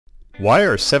Why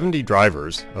are 70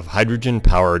 drivers of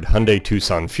hydrogen-powered Hyundai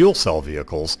Tucson fuel cell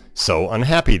vehicles so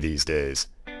unhappy these days?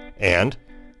 And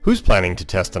who's planning to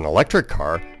test an electric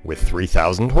car with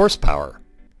 3,000 horsepower?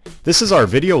 This is our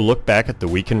video look back at the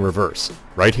week in reverse,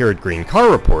 right here at Green Car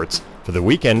Reports for the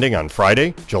week ending on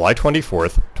Friday, July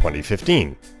 24th,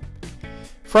 2015.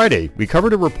 Friday, we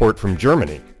covered a report from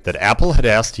Germany that Apple had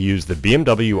asked to use the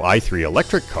BMW i3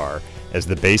 electric car as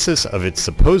the basis of its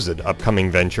supposed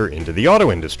upcoming venture into the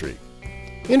auto industry.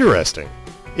 Interesting,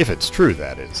 if it's true,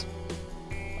 that is.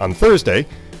 On Thursday,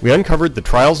 we uncovered the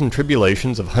trials and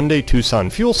tribulations of Hyundai Tucson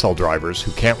fuel cell drivers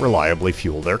who can't reliably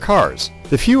fuel their cars.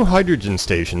 The few hydrogen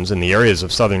stations in the areas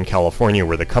of Southern California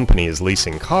where the company is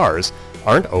leasing cars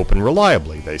aren't open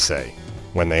reliably, they say.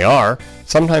 When they are,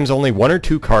 sometimes only 1 or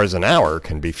 2 cars an hour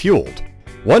can be fueled.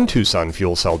 One Tucson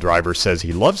fuel cell driver says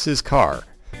he loves his car,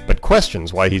 but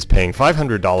questions why he's paying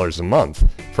 $500 a month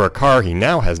for a car he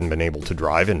now hasn't been able to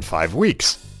drive in 5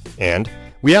 weeks. And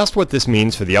we asked what this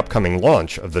means for the upcoming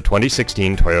launch of the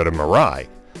 2016 Toyota Mirai,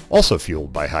 also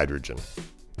fueled by hydrogen.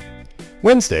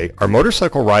 Wednesday, our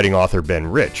motorcycle riding author Ben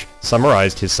Rich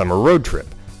summarized his summer road trip,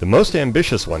 the most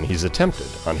ambitious one he's attempted,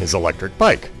 on his electric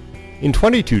bike. In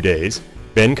 22 days,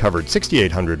 Ben covered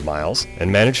 6,800 miles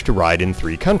and managed to ride in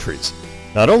 3 countries,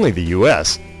 not only the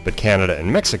US, but Canada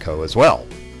and Mexico as well.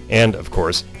 And, of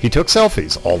course, he took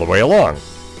selfies all the way along.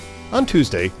 On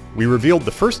Tuesday, we revealed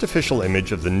the first official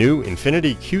image of the new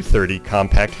Infiniti Q30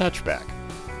 compact hatchback,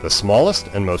 the smallest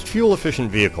and most fuel-efficient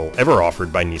vehicle ever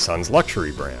offered by Nissan's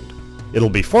luxury brand. It'll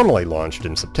be formally launched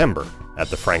in September at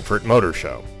the Frankfurt Motor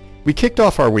Show. We kicked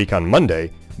off our week on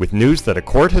Monday with news that a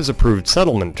court has approved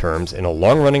settlement terms in a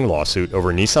long-running lawsuit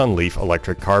over Nissan Leaf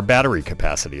electric car battery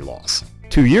capacity loss.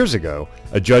 2 years ago,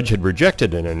 a judge had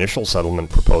rejected an initial settlement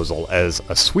proposal as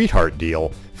a sweetheart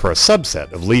deal for a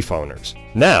subset of Leaf owners.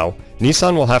 Now,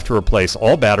 Nissan will have to replace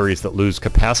all batteries that lose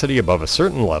capacity above a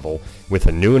certain level with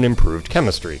a new and improved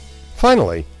chemistry.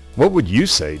 Finally, what would you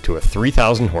say to a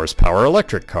 3,000 horsepower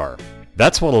electric car?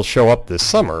 That's what'll show up this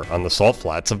summer on the Salt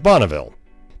Flats of Bonneville.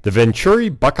 The Venturi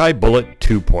Buckeye Bullet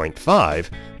 2.5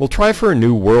 will try for a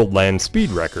new world land speed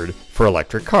record for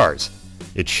electric cars.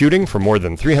 It's shooting for more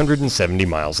than 370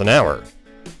 miles an hour.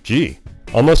 Gee,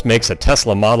 almost makes a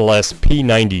Tesla Model S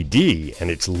P90D and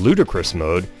its ludicrous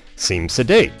mode seem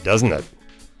sedate, doesn't it?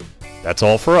 That's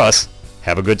all for us.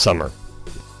 Have a good summer.